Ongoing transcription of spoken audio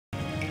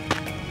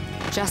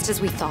Just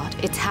as we thought,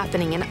 it's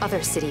happening in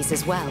other cities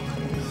as well.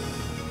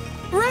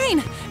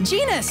 Rain!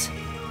 Genus!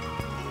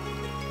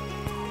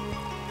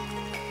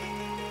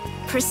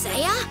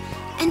 Persea?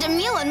 And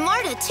Emil and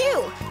Marta,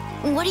 too!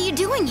 What are you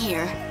doing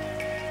here?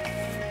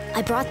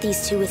 I brought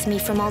these two with me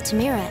from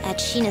Altamira at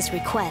Sheena's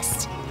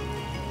request.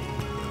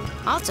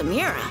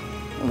 Altamira?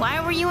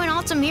 Why were you in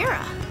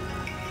Altamira?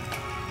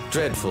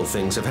 Dreadful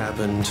things have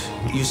happened.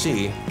 You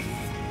see...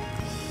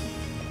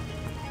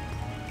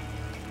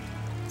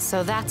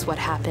 So that's what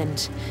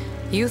happened.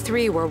 You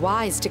three were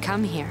wise to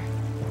come here.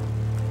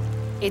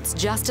 It's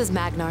just as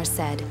Magnar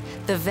said.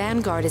 The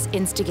Vanguard is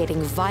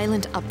instigating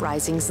violent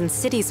uprisings in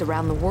cities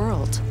around the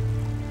world.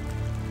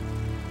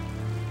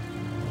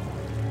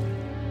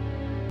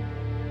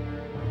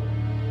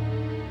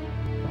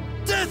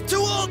 Death to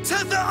all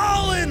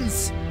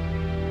Tether-Allans!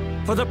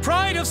 For the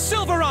pride of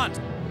Silverant!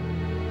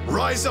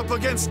 Rise up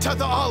against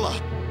Tether-Alla!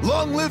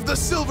 Long live the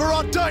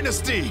Silverant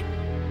dynasty!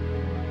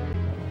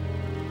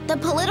 The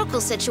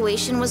political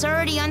situation was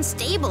already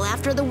unstable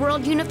after the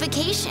world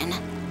unification.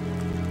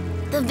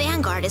 The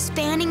Vanguard is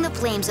fanning the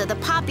flames of the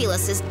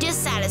populace's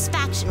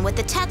dissatisfaction with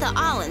the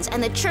Tether-Allans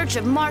and the Church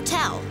of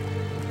Martel.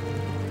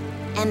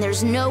 And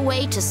there's no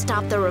way to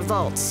stop the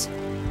revolts.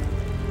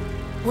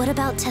 What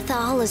about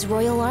Tetha-Alla's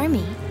royal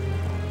army?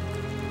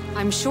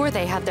 I'm sure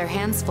they have their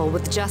hands full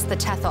with just the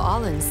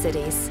Tetha-Allan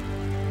cities.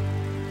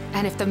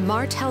 And if the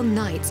Martel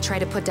Knights try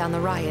to put down the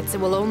riots, it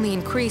will only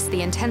increase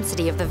the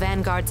intensity of the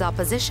Vanguard's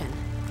opposition.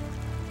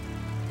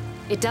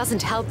 It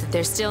doesn't help that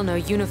there's still no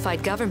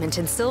unified government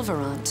in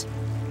Silverant.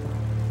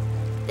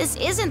 This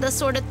isn't the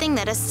sort of thing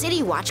that a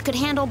city watch could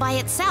handle by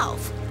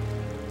itself.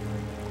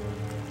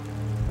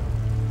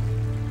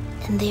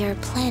 And they are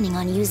planning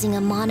on using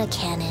a mana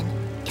cannon.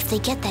 If they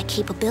get that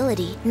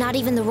capability, not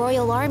even the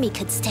royal army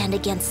could stand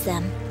against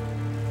them.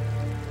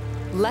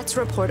 Let's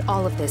report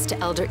all of this to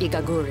Elder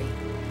Igaguri.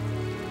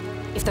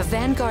 If the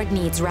Vanguard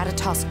needs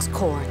Ratatosk's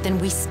core, then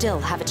we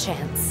still have a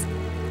chance.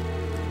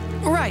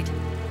 Right.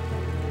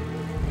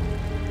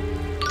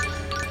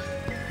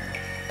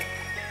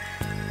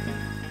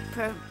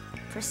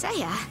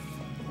 Persea,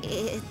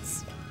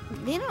 it's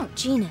been a...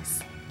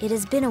 Genus, it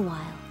has been a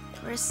while.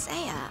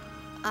 Persea,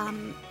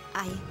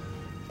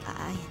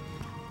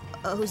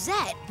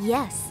 Ozette.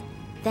 Yes.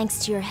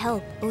 Thanks to your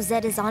help,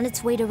 Ozette is on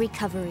its way to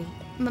recovery.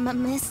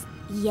 Miss?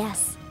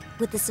 Yes.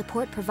 With the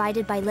support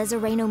provided by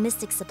Lezareno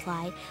Mystic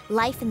Supply,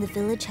 life in the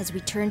village has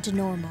returned to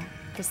normal.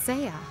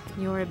 Persea,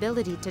 your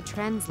ability to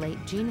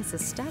translate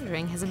Genus's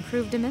stuttering has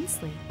improved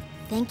immensely.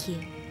 Thank you.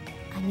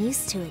 I'm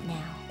used to it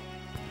now.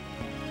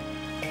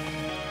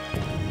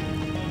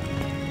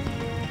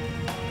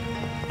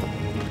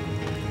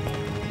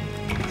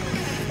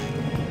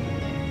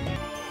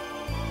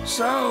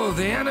 So,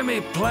 the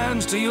enemy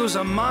plans to use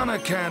a mana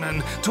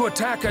cannon to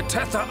attack a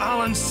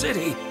Tether-Allan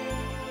city.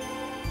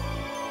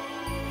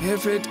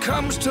 If it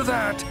comes to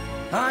that,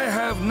 I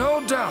have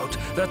no doubt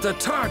that the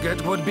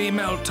target would be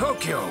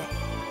Meltokyo.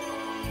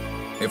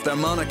 If their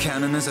mana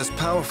cannon is as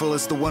powerful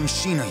as the one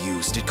Sheena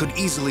used, it could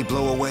easily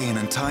blow away an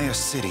entire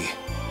city.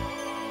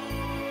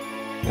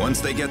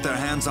 Once they get their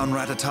hands on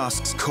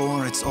Ratatosk's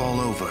core, it's all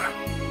over.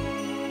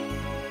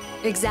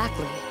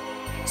 Exactly.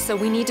 So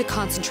we need to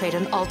concentrate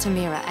on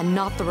Altamira and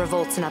not the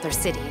revolts in other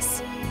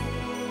cities.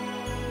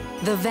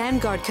 The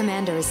Vanguard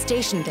commander is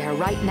stationed there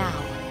right now.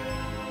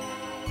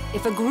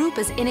 If a group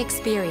as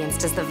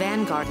inexperienced as the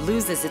Vanguard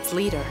loses its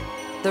leader,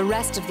 the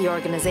rest of the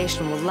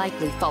organization will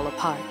likely fall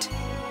apart.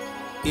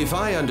 If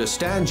I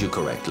understand you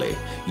correctly,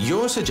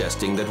 you're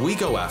suggesting that we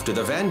go after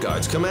the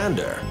Vanguard's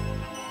commander.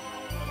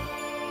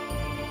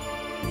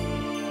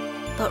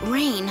 But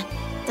Rain,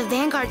 the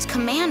Vanguard's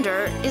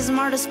commander is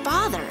Marta's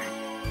father.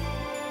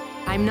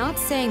 I'm not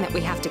saying that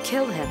we have to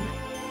kill him.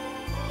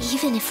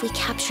 Even if we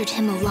captured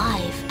him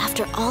alive,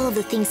 after all of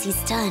the things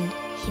he's done,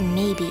 he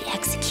may be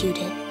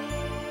executed.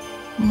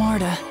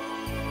 Marta.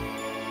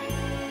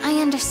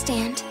 I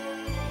understand.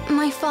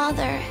 My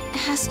father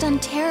has done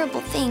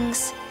terrible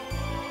things.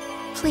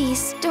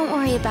 Please, don't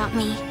worry about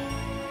me.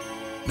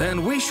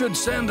 Then we should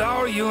send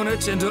our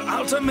units into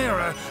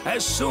Altamira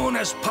as soon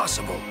as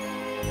possible.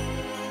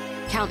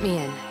 Count me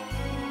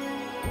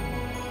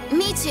in.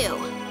 Me too.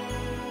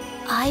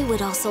 I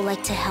would also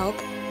like to help.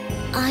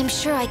 I'm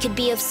sure I could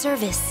be of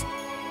service.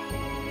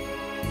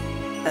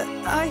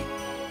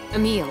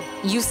 Emil,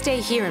 you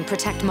stay here and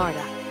protect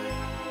Marta.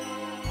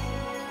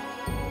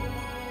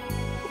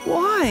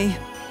 Why?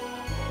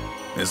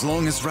 As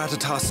long as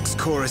Ratatosk's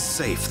core is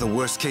safe, the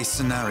worst-case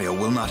scenario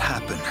will not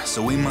happen,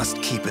 so we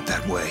must keep it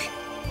that way.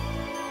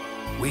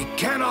 We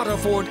cannot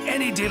afford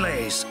any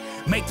delays.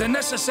 Make the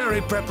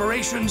necessary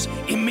preparations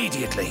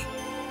immediately.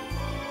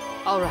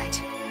 All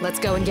right, let's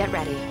go and get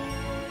ready.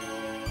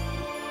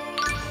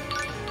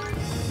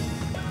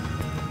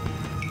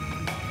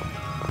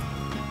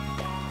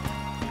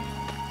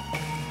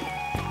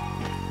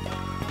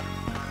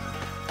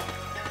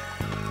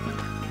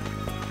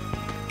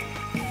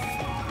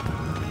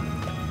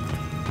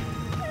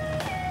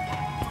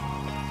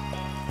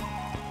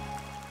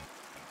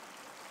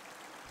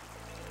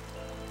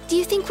 Do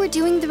you think we're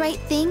doing the right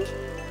thing?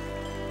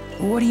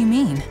 What do you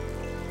mean?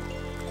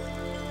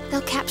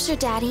 They'll capture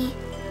Daddy,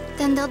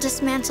 then they'll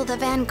dismantle the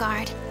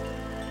Vanguard.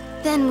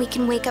 Then we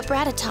can wake up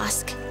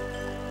Ratatosk.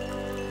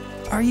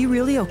 Are you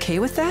really okay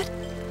with that?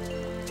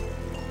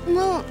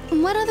 Well,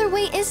 what other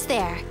way is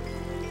there?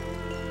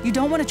 You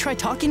don't want to try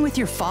talking with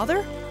your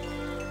father?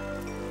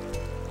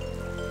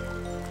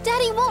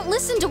 Daddy won't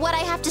listen to what I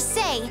have to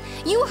say.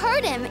 You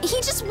heard him.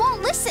 He just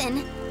won't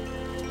listen.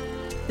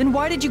 Then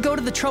why did you go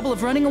to the trouble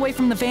of running away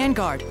from the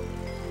Vanguard?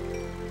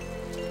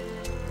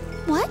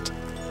 What?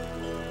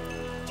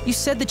 You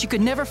said that you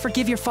could never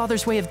forgive your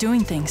father's way of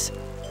doing things.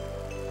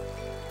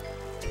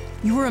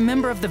 You were a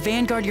member of the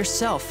Vanguard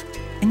yourself,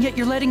 and yet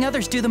you're letting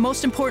others do the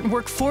most important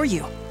work for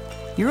you.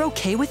 You're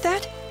okay with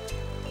that?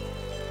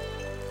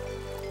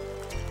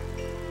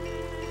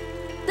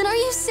 Then are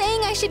you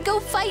saying I should go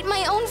fight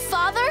my own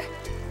father?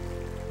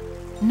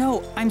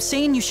 No, I'm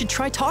saying you should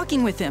try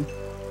talking with him.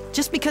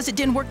 Just because it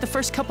didn't work the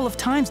first couple of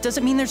times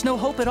doesn't mean there's no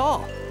hope at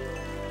all.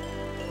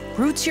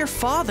 Groot's your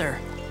father.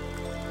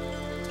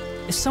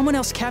 If someone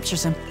else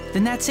captures him,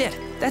 then that's it.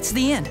 That's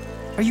the end.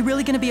 Are you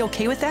really gonna be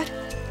okay with that?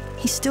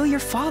 He's still your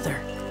father.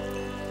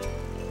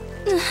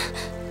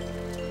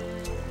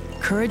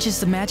 Courage is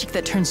the magic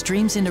that turns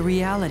dreams into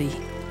reality.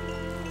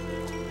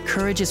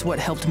 Courage is what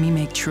helped me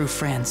make true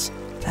friends.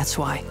 That's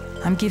why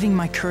I'm giving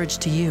my courage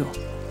to you.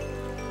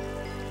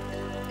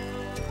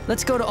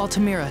 Let's go to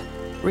Altamira.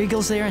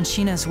 Regal's there and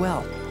Sheena as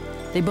well.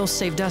 They both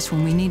saved us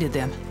when we needed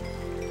them.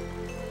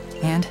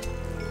 And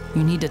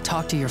you need to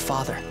talk to your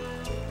father.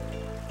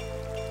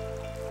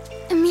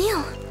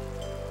 Emil.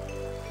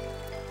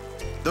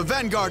 The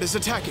Vanguard is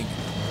attacking.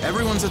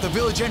 Everyone's at the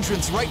village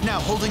entrance right now,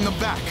 holding them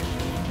back.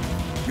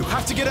 You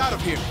have to get out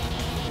of here.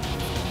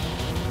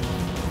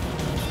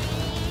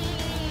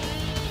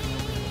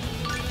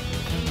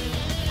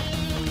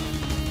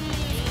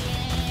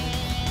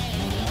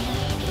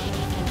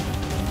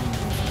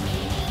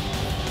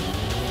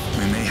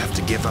 We may have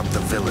to give up the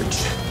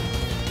village.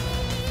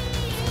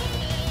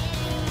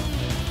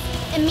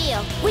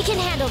 Emil, we can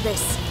handle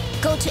this.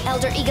 Go to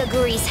Elder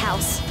Igaguri's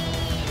house.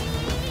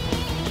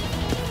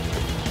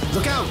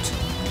 Look out!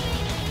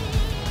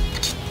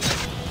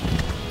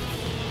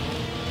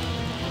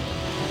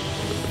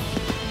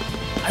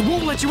 I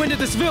won't let you into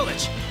this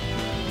village!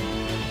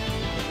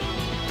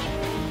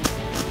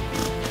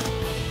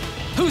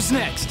 Who's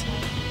next?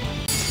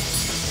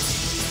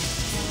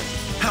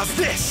 How's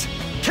this?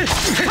 It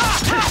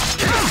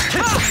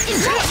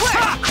won't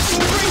work!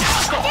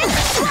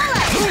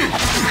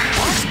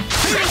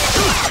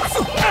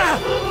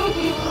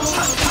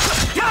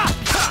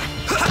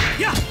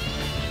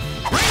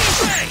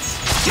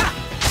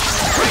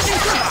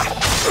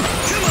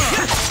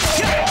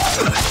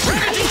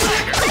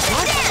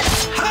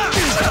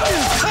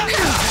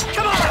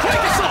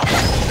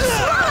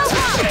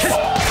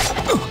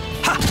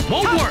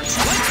 Won't work!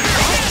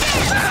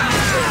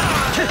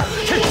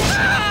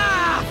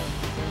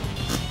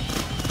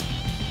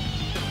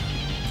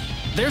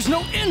 There's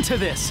no end to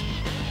this!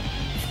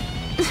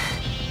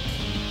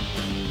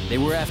 They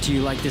were after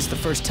you like this the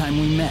first time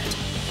we met.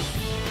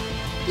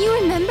 You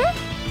remember?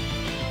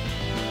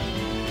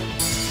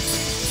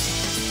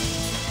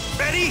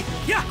 Ready?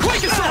 Yeah!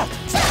 Quick assault!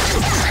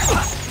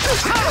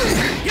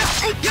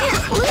 I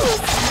can't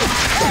lose!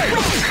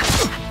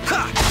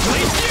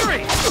 Blade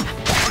Fury!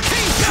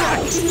 Arcane Shot!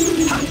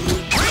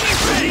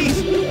 Ready?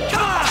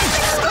 Come on!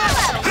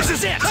 This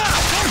is it!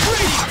 Dark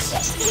Radiance!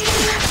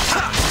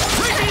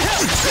 Raging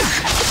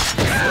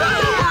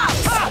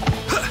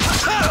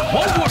Hell!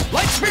 Won't work!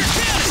 Light Spear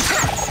Cannon!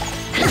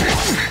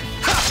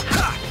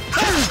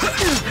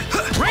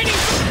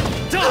 Raining!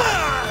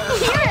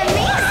 You're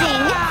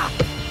amazing!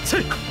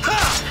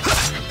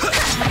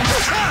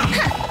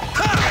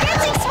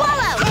 Dancing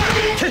Swallow!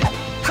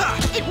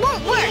 It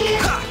won't work!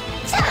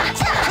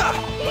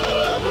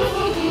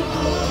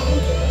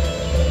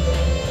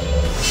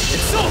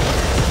 It's over!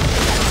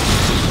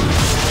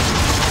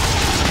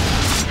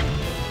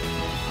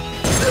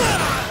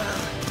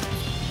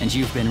 And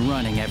you've been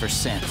running ever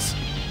since.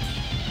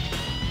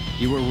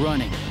 You were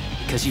running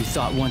because you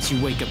thought once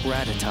you wake up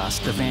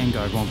Ratatosk, the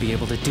Vanguard won't be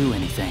able to do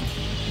anything.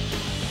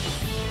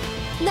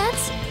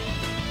 That's...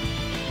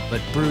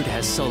 But Brute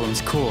has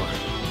Solom's core.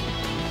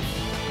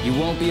 You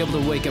won't be able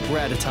to wake up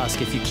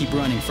Ratatosk if you keep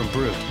running from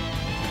Brute.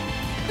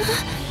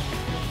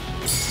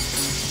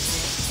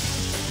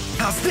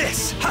 How's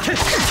this?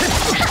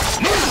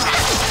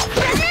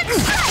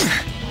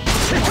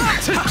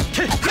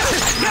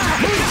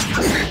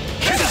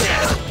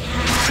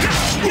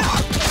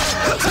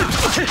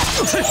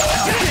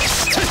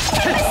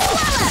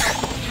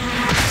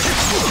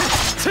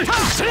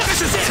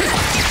 This is it!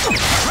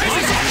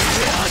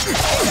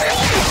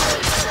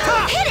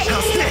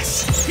 How's this?